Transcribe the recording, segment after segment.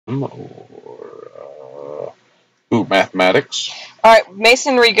or mathematics. All right,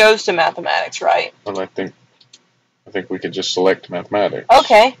 masonry goes to mathematics, right? Well, I think we could just select mathematics.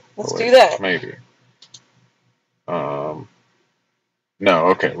 Okay, let's do that. Maybe. No,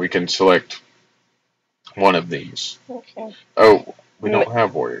 okay, we can select one of these. Okay. Oh, we don't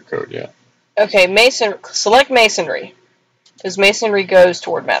have warrior code yet. Okay, select masonry, because masonry goes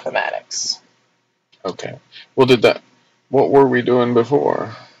toward mathematics. Okay. Well, what were we doing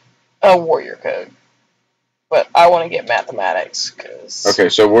before? A warrior code. But I want to get mathematics, because... Okay,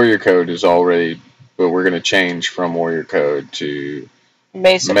 so warrior code is already, but we're going to change from warrior code to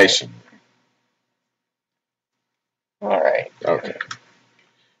Mason. Alright. Okay.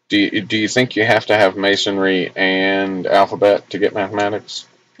 Do you think you have to have masonry and alphabet to get mathematics?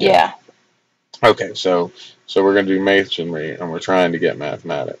 Yeah. Okay, so we're going to do masonry, and we're trying to get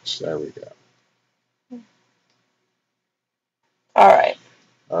mathematics. There we go. Alright.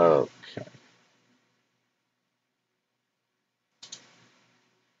 Okay.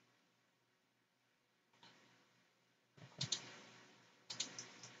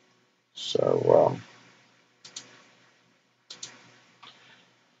 So,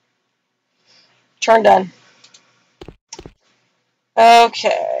 Turn done.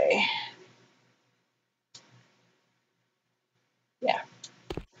 Okay. Yeah.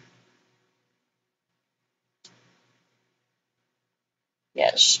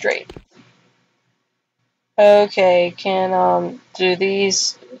 Yeah, straight. Okay, do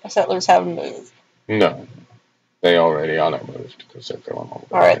these settlers have moved? No. They already auto moved because they're going all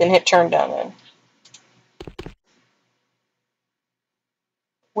the way. Alright, then hit turn down then.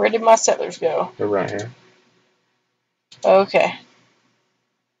 Where did my settlers go? They're right here. Okay.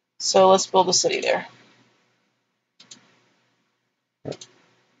 So let's build a city there.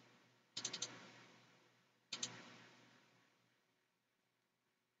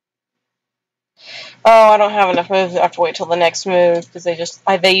 Oh, I don't have enough moves. I have to wait till the next move because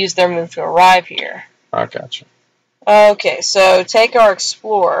they use their move to arrive here. I gotcha. Okay, so take our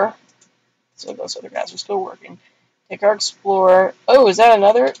explorer. So those other guys are still working. Take our explorer. Oh, is that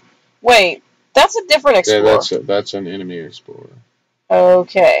another? Wait, that's a different explorer. Yeah, that's an enemy explorer.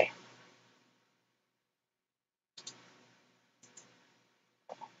 Okay.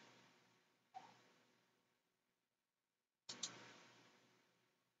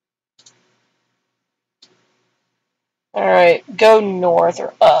 Alright, go north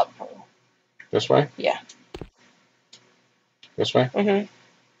or up. This way? Yeah. This way? Mm-hmm.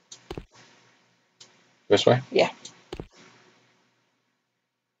 This way? Yeah.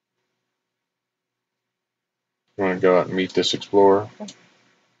 You want to go out and meet this explorer?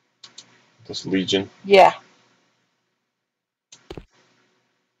 This legion? Yeah.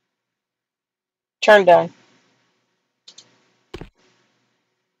 Turn done.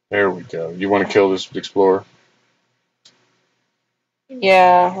 There we go. You want to kill this explorer?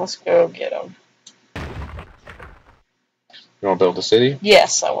 Yeah, let's go get him. You want to build a city?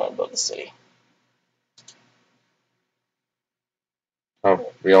 Yes, I want to build a city.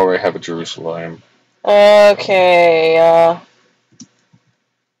 Oh, we already have a Jerusalem. Okay,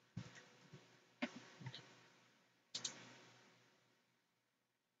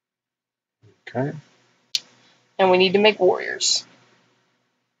 Okay. and we need to make warriors.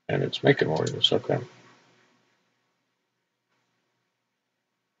 And it's making warriors. Okay.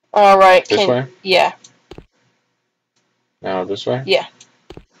 Alright, This way? Yeah. Now this way? Yeah.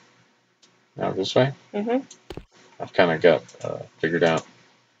 Now this way? Mm-hmm. I've kind of got figured out.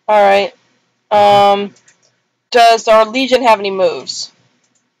 Alright. Does our legion have any moves?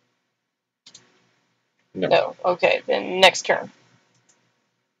 No. Okay, then next turn.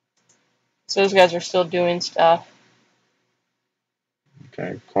 So those guys are still doing stuff.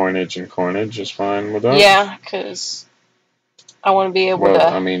 Okay, coinage and coinage is fine with us. Yeah, because I want to be able to...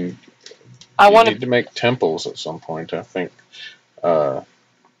 I mean, you need to make temples at some point, I think.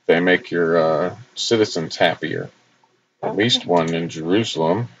 They make your citizens happier. At least one in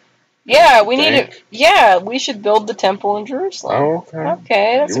Jerusalem. Yeah, we need to... Yeah, we should build the temple in Jerusalem. Oh, okay.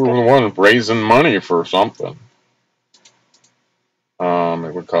 Okay, that's You were the one raising money for something.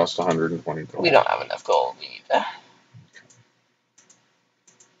 It would cost 120 gold. We don't have enough gold. We need to...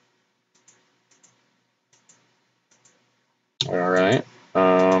 Alright.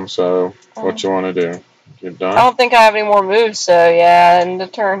 So, what you want to do? You're done? I don't think I have any more moves, so yeah, end the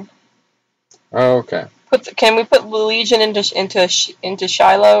turn. Oh, okay. Can we put the Legion into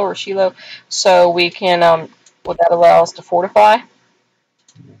Shiloh, so we can, would that allow us to fortify?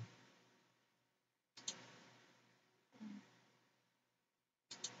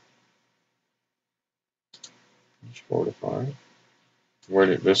 Fortify. Where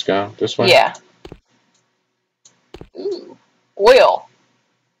did this go? This way? Yeah. Ooh. Oil.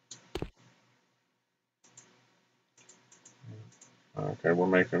 Okay, we're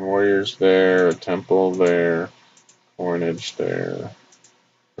making warriors there, a temple there, coinage there.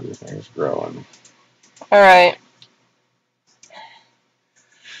 Everything's growing. Alright.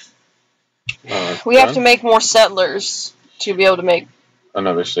 We have to make more settlers to be able to make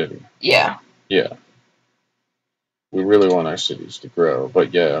another city. Yeah. Yeah. We really want our cities to grow,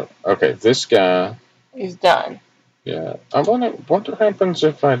 but yeah. Okay, this guy is done. Yeah. I wonder what happens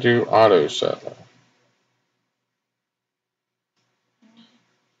if I do auto settler.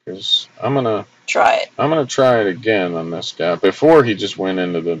 Because I'm gonna try it. I'm gonna try it again on this guy. Before he just went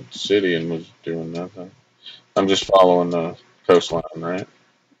into the city and was doing nothing. I'm just following the coastline, right?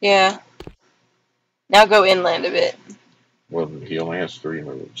 Yeah. Now go inland a bit. Well, he only has 3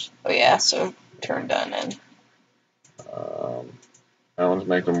 moves. Oh yeah, so turn done then. That one's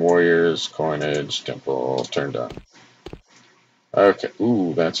making warriors, coinage, temple, turn done. Okay.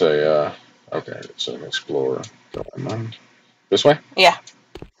 Ooh, that's a okay. It's an explorer. Going on. This way? Yeah.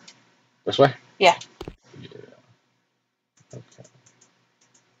 This way? Yeah. Yeah. Okay.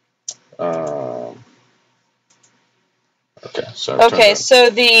 Okay, so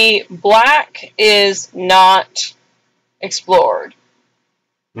the black is not explored.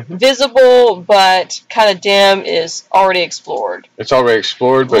 Mm-hmm. Visible but kind of dim is already explored. It's already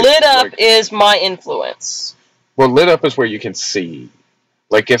explored, but lit up is my influence. Well, lit up is where you can see.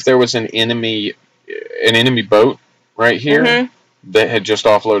 Like if there was an enemy boat right here that had just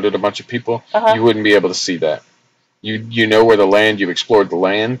offloaded a bunch of people, you wouldn't be able to see that. You know where the land, you've explored the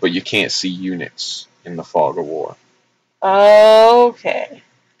land, but you can't see units in the fog of war. Okay.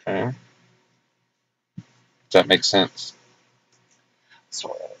 Okay. Does that make sense?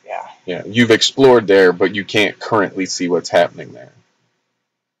 Sort of, yeah. Yeah, you've explored there, but you can't currently see what's happening there.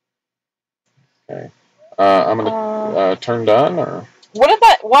 Okay. I'm gonna turn done, or what if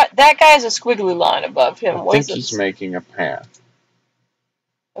that guy's a squiggly line above him? I think he's making a path.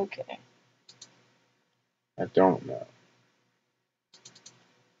 Okay. I don't know.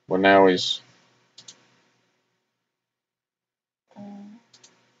 Well, now he's.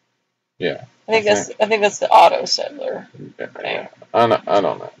 Yeah. I think that's the auto settler. Yeah. I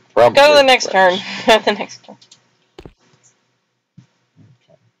don't know. Probably. Go to the next turn. The next turn.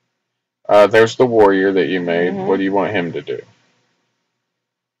 Okay. There's the warrior that you made. What do you want him to do?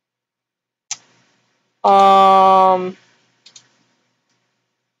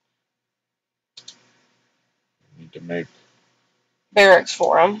 Need to make barracks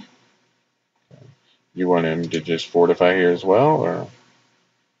for him. Okay. You want him to just fortify here as well, or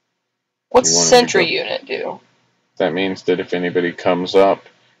what's sentry unit do? That means that if anybody comes up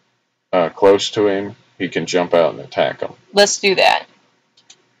close to him, he can jump out and attack them. Let's do that.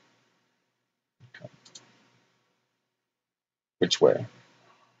 Okay. Which way?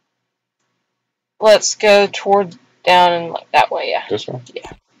 Let's go toward down and like that way, yeah. This way?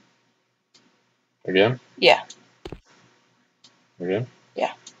 Yeah. Again? Yeah. Again?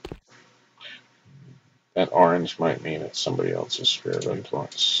 Yeah. That orange might mean it's somebody else's sphere of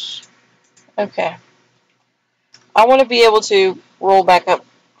influence. Okay. I want to be able to roll back up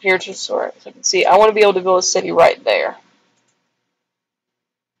here to so I can see. I want to be able to build a city right there.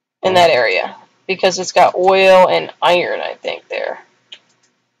 In that area. Because it's got oil and iron, I think, there.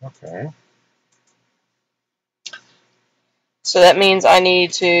 Okay. So that means I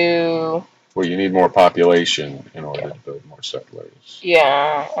need to... Well, you need more population in order to build more settlers.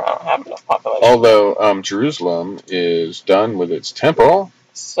 Yeah, I don't have enough population. Although Jerusalem is done with its temple.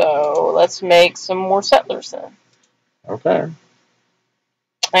 So let's make some more settlers then. Okay.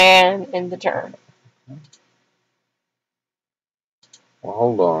 And end the turn. Well,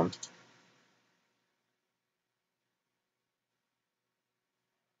 hold on.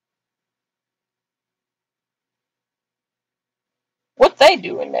 What they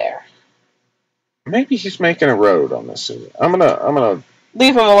doing there? Maybe he's making a road on this city. I'm gonna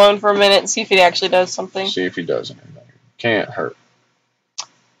leave him alone for a minute and see if he actually does something. See if he does anything. Can't hurt.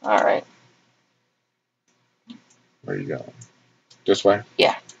 All right. Where are you going? This way?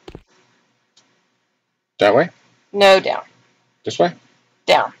 Yeah. That way? No, down. This way?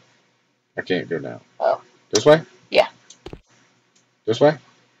 Down. I can't go down. Oh. This way? Yeah. This way?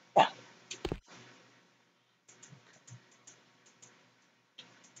 Yeah.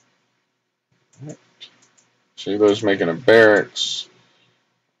 Right. Shilo's making a barracks.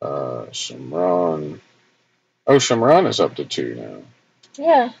 Shimron. Oh, Shimron is up to 2 now.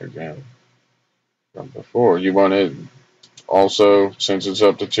 Yeah. Again. From before. You wanted also, since it's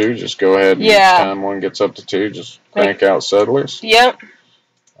up to 2, just go ahead and each time one gets up to 2, just crank out settlers? Yep.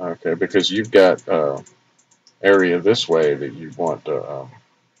 Okay, because you've got area this way that you want to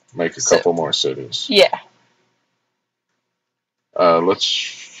make a couple more cities. Yeah. Let's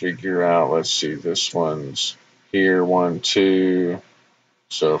figure out. Let's see. This one's here. 1, 2.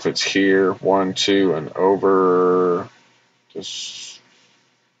 So if it's here, 1, 2, and over, just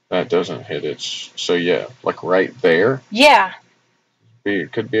that doesn't hit it. So yeah, like right there. Yeah.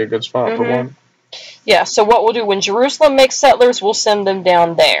 It could be a good spot for one. Yeah. So what we'll do when Jerusalem makes settlers, we'll send them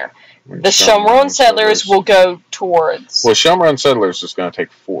down there. When the Shomron settlers will go towards. Well, Shomron settlers is going to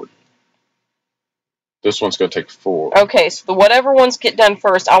take 40. This one's going to take 4. Okay, so the whatever ones get done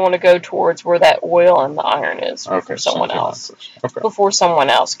first, I want to go towards where that oil and the iron is before someone else. Okay. Before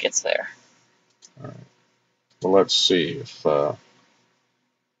someone else gets there. All right. Well, let's see if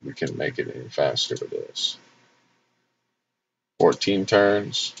we can make it any faster with this. 14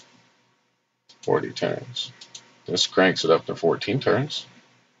 turns. 40 turns. This cranks it up to 14 turns.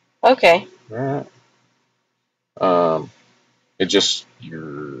 Okay. All right. It just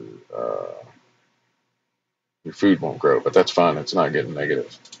your food won't grow, but that's fine. It's not getting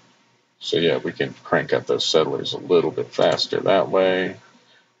negative. So yeah, we can crank up those settlers a little bit faster that way.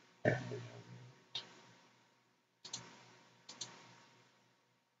 And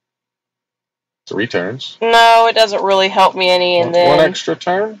 3 turns. No, it doesn't really help me any. And then 1 extra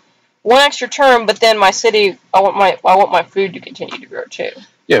turn. 1 extra turn, but then my city, I want my food to continue to grow too.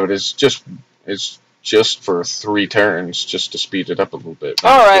 Yeah, but it's just for 3 turns, just to speed it up a little bit.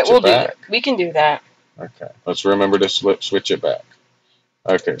 All right, we'll do that. We can do that. Okay, let's remember to switch it back.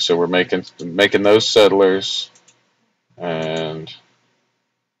 Okay, so we're making those settlers, and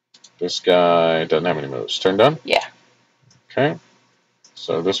this guy doesn't have any moves. Turn done? Yeah. Okay,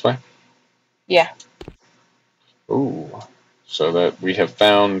 so this way? Yeah. Ooh, so that we have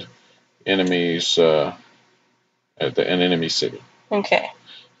found enemies at an enemy city. Okay.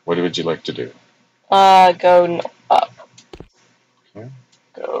 What would you like to do? Go up. Okay.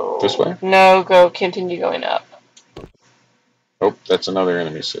 Go. This way? No, continue going up. Oh, that's another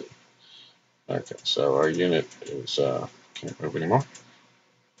enemy city. Okay, so our unit is can't move anymore.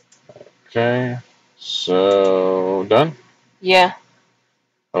 Okay, so done? Yeah.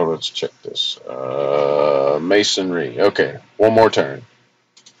 Oh, let's check this. Masonry. Okay, 1 more turn.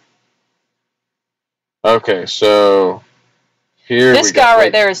 Okay, so here this guy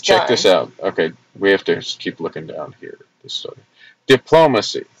right there is check done. this out. Okay, we have to keep looking down here. This study.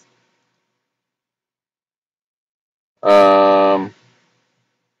 Diplomacy.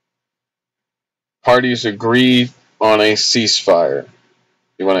 Parties agree on a ceasefire.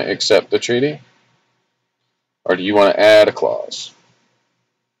 You want to accept the treaty? Or do you want to add a clause?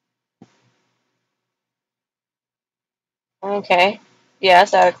 Okay. Yeah,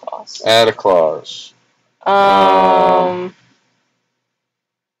 let's add a clause. Add a clause.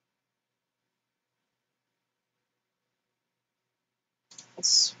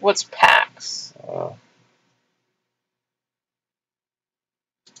 What's Pax?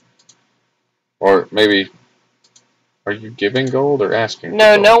 Or maybe, are you giving gold or asking?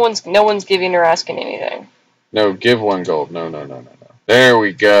 No, no one's giving or asking anything. No, give 1 gold. No. There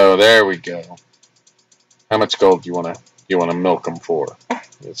we go. There we go. How much gold do you want to milk them for?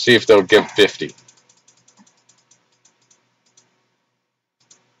 Let's see if they'll give 50.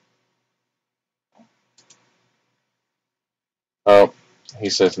 Oh, he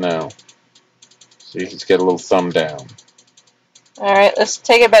says no. See, he's got a little thumb down. All right, let's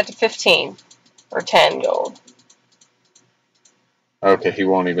take it back to 15 or 10 gold. Okay, he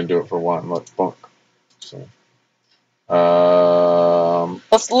won't even do it for 1. Look, bonk. So,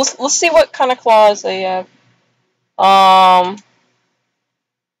 let's see what kind of clause they have. Oh,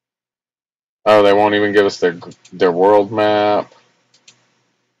 they won't even give us their world map.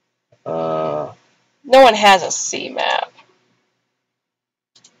 No one has a sea map.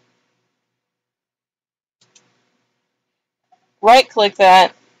 Right click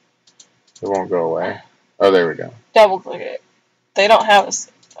that. It won't go away. Oh, there we go. Double click it. They don't have a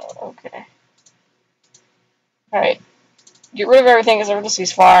sea. Oh, okay. Alright. Get rid of everything except for the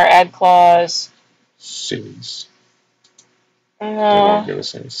ceasefire. Add clause. Cities. No. They won't give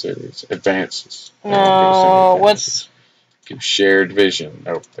us any cities. Advances. No. What's... Give shared vision.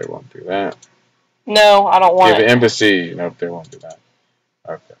 Nope, they won't do that. No, I don't want Give it. embassy. Nope, they won't do that.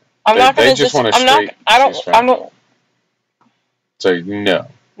 Okay. I'm not going to just want to straight. I don't. So no.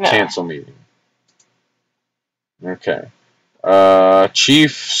 Cancel meeting. Okay.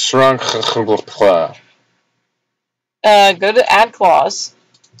 Chief Shrunk. Go to add clause.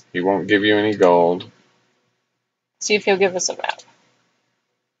 He won't give you any gold. See if he'll give us a map.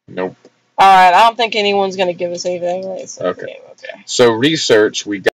 Nope. Alright, I don't think anyone's going to give us anything. Right? So, okay. So research, we got